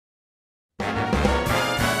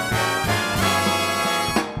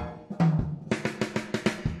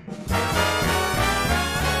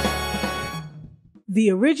the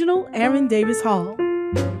original Aaron Davis Hall.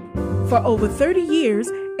 For over 30 years,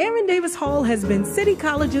 Aaron Davis Hall has been City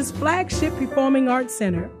College's flagship performing arts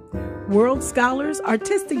center. World scholars,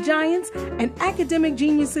 artistic giants, and academic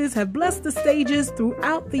geniuses have blessed the stages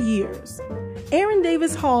throughout the years. Aaron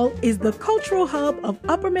Davis Hall is the cultural hub of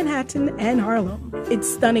Upper Manhattan and Harlem. Its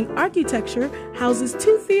stunning architecture houses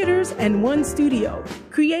 2 theaters and 1 studio,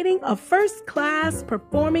 creating a first-class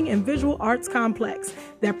performing and visual arts complex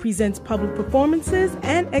that presents public performances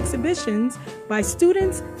and exhibitions by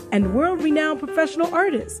students and world-renowned professional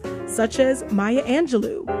artists such as Maya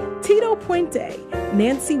Angelou, Tito Puente,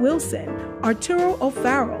 Nancy Wilson, Arturo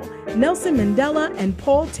O'Farrell, Nelson Mandela, and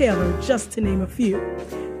Paul Taylor, just to name a few.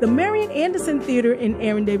 The Marian Anderson Theater in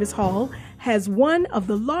Aaron Davis Hall has one of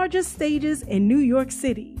the largest stages in New York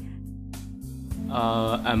City.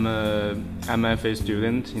 I'm a MFA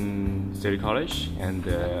student in City College, and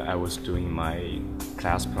I was doing my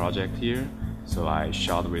class project here. So I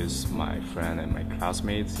shot with my friend and my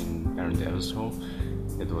classmates in Aaron Davis Hall.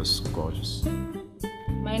 It was gorgeous.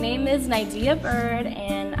 My name is Nydia Bird,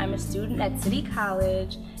 and I'm a student at City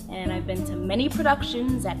College, and I've been to many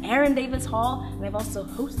productions at Aaron Davis Hall, and I've also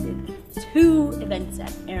hosted 2 events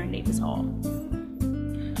at Aaron Davis Hall.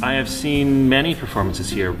 I have seen many performances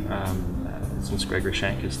here since Gregory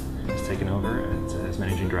Shank has taken over as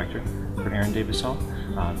managing director for Aaron Davis Hall.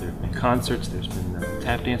 There have been concerts, there's been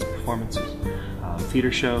tap dance performances,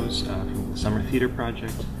 theater shows from the Summer Theater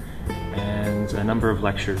Project, and a number of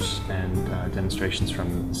lectures and demonstrations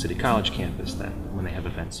from the City College campus that when they have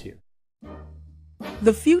events here.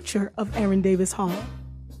 The future of Aaron Davis Hall.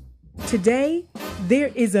 Today,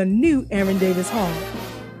 there is a new Aaron Davis Hall.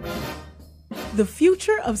 The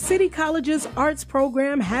future of City College's arts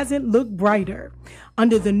program hasn't looked brighter.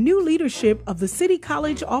 Under the new leadership of the City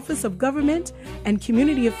College Office of Government and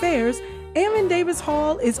Community Affairs, Aaron Davis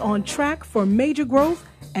Hall is on track for major growth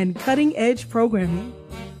and cutting-edge programming.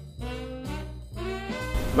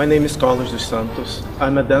 My name is Carlos dos Santos.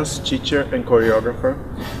 I'm a dance teacher and choreographer.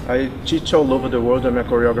 I teach all over the world. I'm a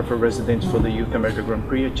choreographer resident for the Youth America Grand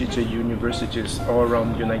Prix. I teach at universities all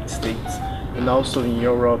around the United States and also in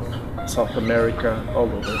Europe, South America, all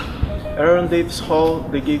over. Aaron Davis Hall,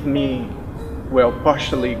 they gave me, well,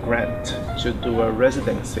 partially grant to do a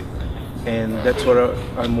residency, and that's what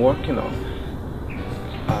I'm working on.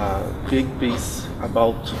 A big piece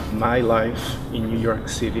about my life in New York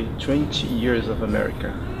City, 20 years of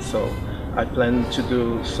America. So I plan to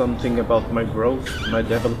do something about my growth, my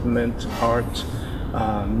development, art,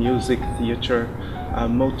 music, theater,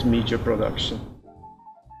 multimedia production.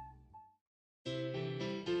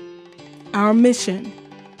 Our mission.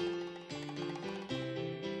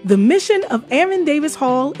 The mission of Aaron Davis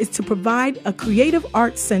Hall is to provide a creative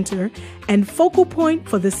arts center and focal point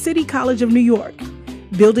for the City College of New York,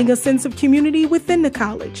 building a sense of community within the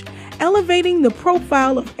college, elevating the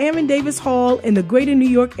profile of Aaron Davis Hall in the greater New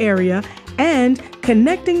York area, and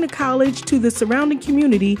connecting the college to the surrounding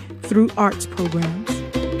community through arts programs.